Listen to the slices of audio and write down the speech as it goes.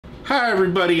Hi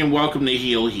everybody and welcome to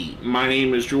Heel Heat. My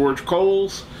name is George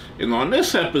Coles, and on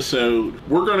this episode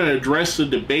we're going to address the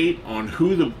debate on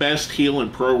who the best heel in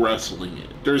pro wrestling is.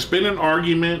 There's been an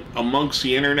argument amongst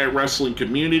the internet wrestling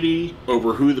community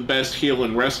over who the best heel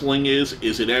in wrestling is.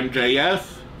 Is it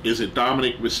MJF? Is it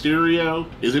Dominik Mysterio?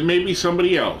 Is it maybe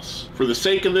somebody else? For the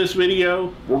sake of this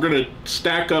video, we're going to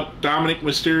stack up Dominik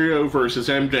Mysterio versus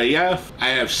MJF. I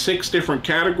have 6 different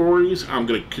categories I'm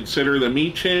going to consider them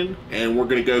each in, and we're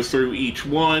going to go through each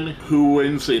one, who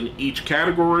wins in each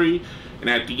category, and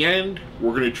at the end,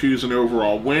 we're going to choose an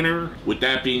overall winner. With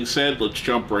that being said, let's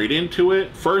jump right into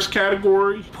it. First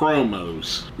category,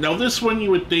 promos. Now this one you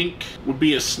would think would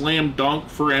be a slam dunk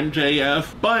for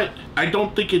MJF, but I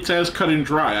don't think it's as cut and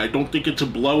dry. I don't think it's a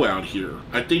blowout here.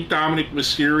 I think Dominik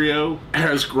Mysterio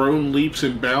has grown leaps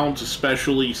and bounds,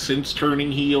 especially since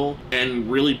turning heel,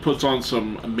 and really puts on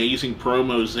some amazing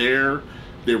promos there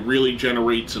that really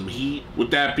generate some heat.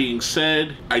 With that being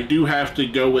said, I do have to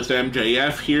go with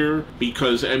MJF here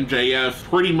because MJF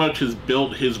pretty much has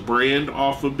built his brand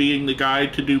off of being the guy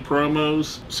to do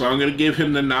promos. So I'm going to give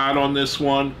him the nod on this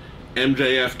one.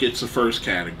 MJF gets the first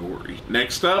category.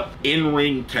 Next up,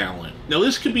 in-ring talent. Now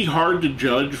this could be hard to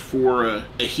judge for a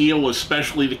heel,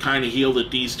 especially the kind of heel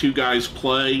that these two guys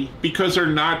play, because they're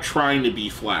not trying to be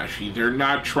flashy. They're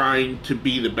not trying to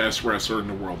be the best wrestler in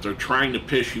the world. They're trying to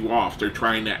piss you off. They're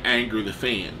trying to anger the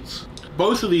fans.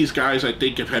 Both of these guys, I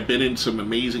think, have been in some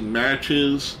amazing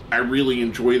matches. I really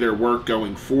enjoy their work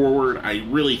going forward. I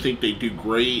really think they do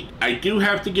great. I do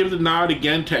have to give the nod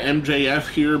again to MJF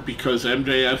here because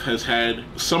MJF has had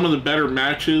some of the better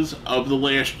matches of the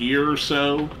last year or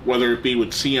so, whether it be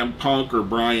with CM Punk or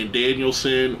Bryan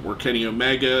Danielson or Kenny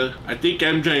Omega. I think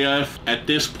MJF at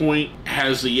this point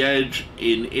has the edge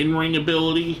in in-ring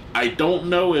ability. I don't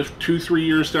know if 2-3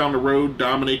 years down the road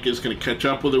Dominik is going to catch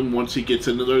up with him once he gets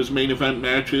into those main event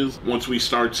matches. Once we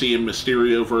start seeing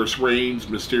Mysterio versus Reigns,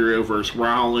 Mysterio versus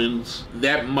Rollins,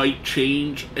 that might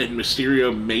change and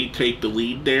Mysterio may take the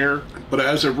lead there. But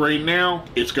as of right now,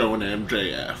 it's going to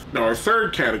MJF. Now our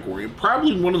third category, and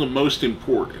probably one of the most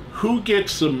important, who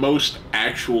gets the most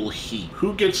actual heat?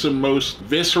 Who gets the most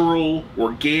visceral,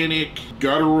 organic,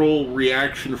 guttural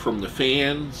reaction from the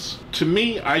fans? To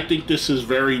me, I think this is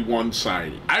very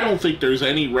one-sided. I don't think there's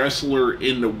any wrestler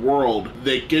in the world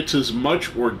that gets as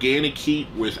much organic heat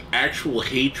with actual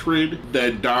hatred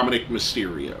than Dominik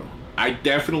Mysterio. I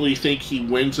definitely think he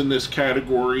wins in this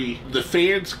category. The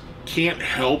fans can't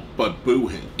help but boo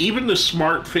him. Even the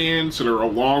smart fans that are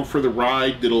along for the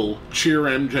ride that'll cheer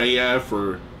MJF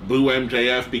or boo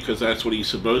MJF because that's what he's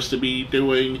supposed to be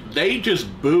doing, they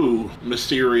just boo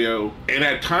Mysterio, and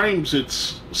at times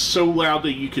it's so loud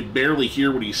that you could barely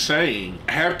hear what he's saying.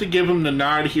 I have to give him the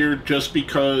nod here just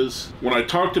because when I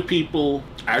talk to people,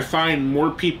 I find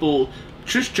more people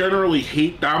just generally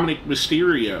hate Dominik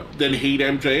Mysterio than hate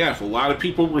MJF. A lot of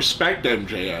people respect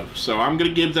MJF, so I'm going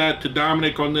to give that to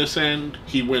Dominik on this end.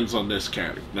 He wins on this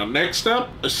category. Now next up,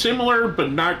 a similar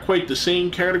but not quite the same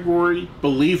category,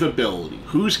 believability.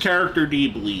 Whose character do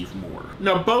you believe more?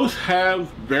 Now both have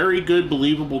very good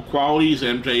believable qualities.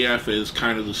 MJF is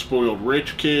kind of the spoiled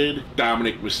rich kid,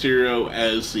 Dominik Mysterio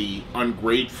as the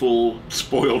ungrateful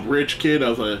spoiled rich kid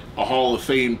of a Hall of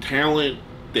Fame talent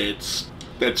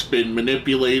that's been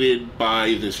manipulated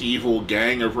by this evil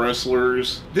gang of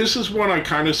wrestlers. This is one I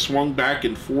kind of swung back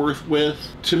and forth with.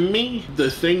 To me,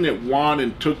 the thing that won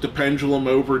and took the pendulum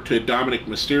over to Dominik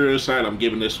Mysterio's side, I'm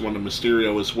giving this one to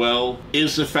Mysterio as well,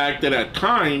 is the fact that at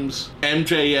times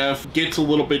MJF gets a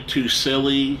little bit too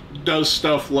silly, does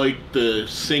stuff like the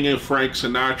Sing of Frank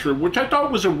Sinatra, which I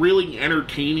thought was a really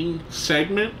entertaining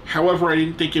segment. However, I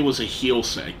didn't think it was a heel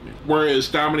segment. Whereas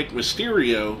Dominik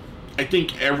Mysterio, I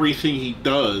think everything he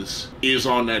does is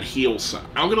on that heel side.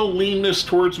 I'm going to lean this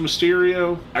towards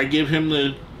Mysterio. I give him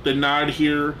the nod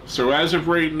here. So as of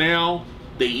right now,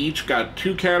 they each got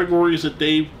 2 categories that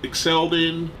they've excelled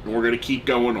in, and we're going to keep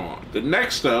going on. The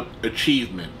next up,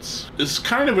 achievements. This is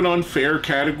kind of an unfair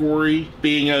category,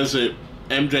 being as it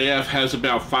MJF has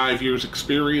about 5 years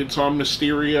experience on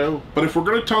Mysterio. But if we're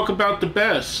going to talk about the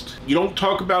best, you don't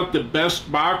talk about the best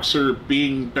boxer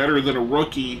being better than a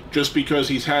rookie just because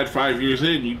he's had 5 years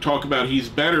in. You talk about he's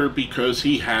better because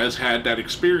he has had that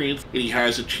experience and he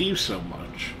has achieved so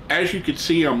much. As you can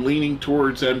see, I'm leaning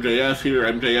towards MJF here.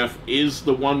 MJF is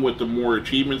the one with the more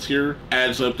achievements here.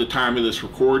 As of the time of this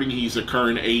recording, he's the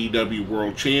current AEW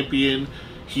World Champion.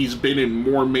 He's been in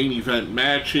more main event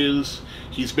matches.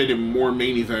 He's been in more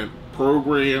main event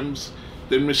programs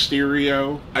than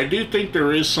Mysterio. I do think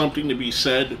there is something to be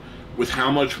said with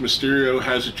how much Mysterio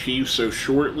has achieved so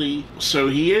shortly. So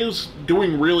he is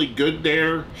doing really good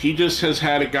there. He just has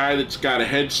had a guy that's got a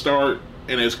head start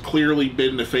and has clearly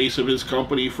been the face of his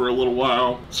company for a little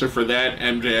while. So for that,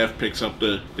 MJF picks up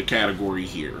the category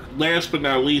here. Last but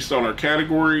not least on our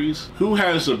categories, who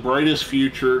has the brightest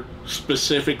future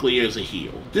specifically as a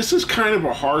heel? This is kind of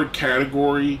a hard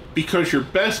category because your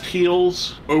best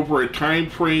heels over a time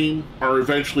frame are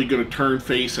eventually going to turn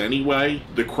face anyway.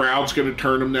 The crowd's going to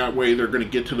turn them that way. They're going to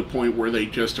get to the point where they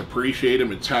just appreciate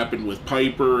them. It's happened with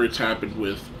Piper. It's happened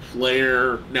with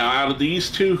Flair. Now, out of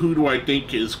these two, who do I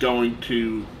think is going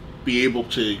to be able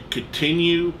to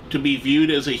continue to be viewed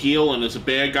as a heel and as a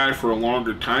bad guy for a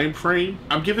longer time frame?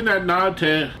 I'm giving that nod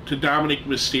to Dominic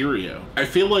Mysterio. I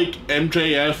feel like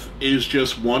MJF is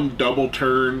just one double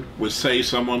turn with, say,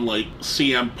 someone like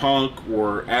CM Punk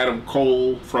or Adam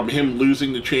Cole, from him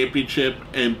losing the championship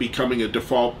and becoming a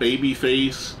default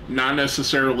babyface, not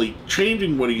necessarily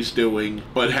changing what he's doing,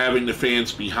 but having the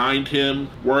fans behind him.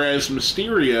 Whereas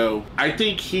Mysterio, I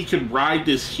think he can ride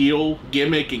this heel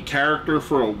gimmick and character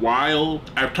for a while.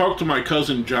 I've talked to my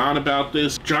cousin John about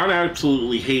this. John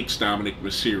absolutely hates Dominic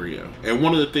Mysterio. And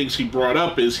one of the things he brought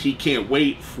up is he can't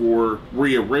wait for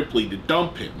Rhea Ripley to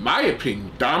dump him. My opinion,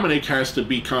 Dominic has to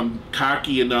become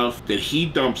cocky enough that he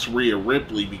dumps Rhea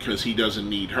Ripley because he doesn't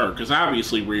need her. Because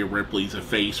obviously Rhea Ripley's a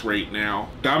face right now.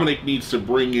 Dominic needs to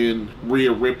bring in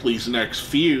Rhea Ripley's next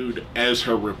feud as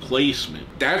her replacement.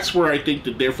 That's where I think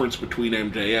the difference between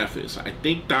MJF is. I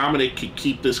think Dominic could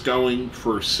keep this going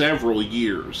for several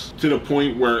years, to the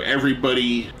point where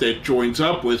everybody that joins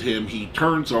up with him he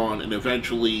turns on and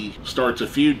eventually starts a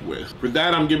feud with. For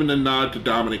that, I'm giving a nod to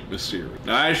Dominic Mysterio.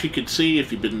 Now, as you can see,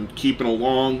 if you've been keeping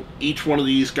along, each one of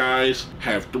these guys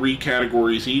have 3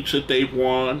 categories each that they've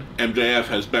won. MJF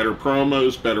has better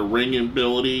promos, better ring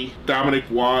ability. Dominic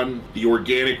won the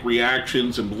organic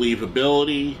reactions and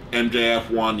believability.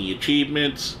 MJF won the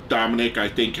achievements. Dominic, I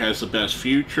think, has the best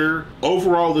future.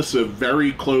 Overall, this is a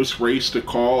very close race to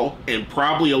call, and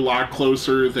probably a lot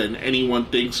closer than anyone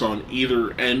thinks on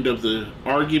either end of the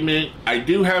argument. I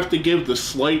do have to give the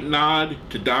slight nod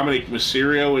to Dominic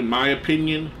Mysterio, in my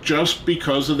opinion, just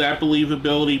because of that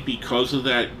believability, because of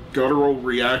that guttural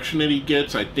reaction that he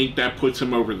gets. I think that puts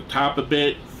him over the top a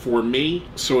bit for me.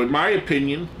 So in my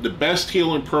opinion, the best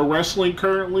heel in pro wrestling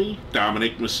currently,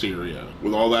 Dominic Mysterio.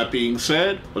 With all that being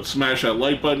said, let's smash that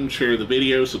like button, share the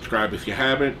video, subscribe if you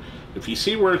haven't. If you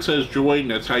see where it says join,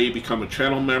 that's how you become a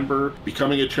channel member.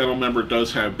 Becoming a channel member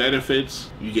does have benefits.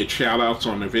 You get shout outs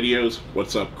on the videos.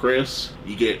 What's up, Chris?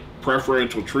 You get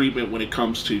preferential treatment when it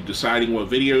comes to deciding what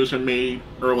videos are made,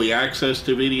 early access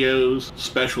to videos,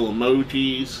 special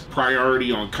emojis,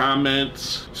 priority on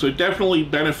comments. So it definitely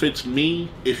benefits me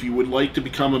if you would like to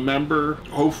become a member.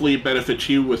 Hopefully it benefits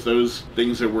you with those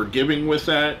things that we're giving with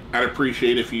that. I'd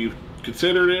appreciate if you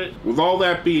considered it. With all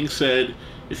that being said,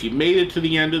 if you made it to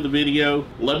the end of the video,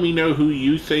 let me know who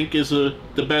you think is the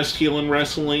best heel in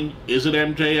wrestling. Is it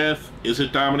MJF? Is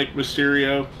it Dominic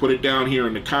Mysterio? Put it down here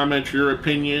in the comments, your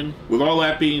opinion. With all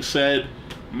that being said,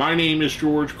 my name is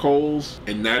George Coles,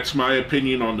 and that's my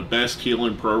opinion on the best heel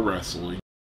in pro wrestling.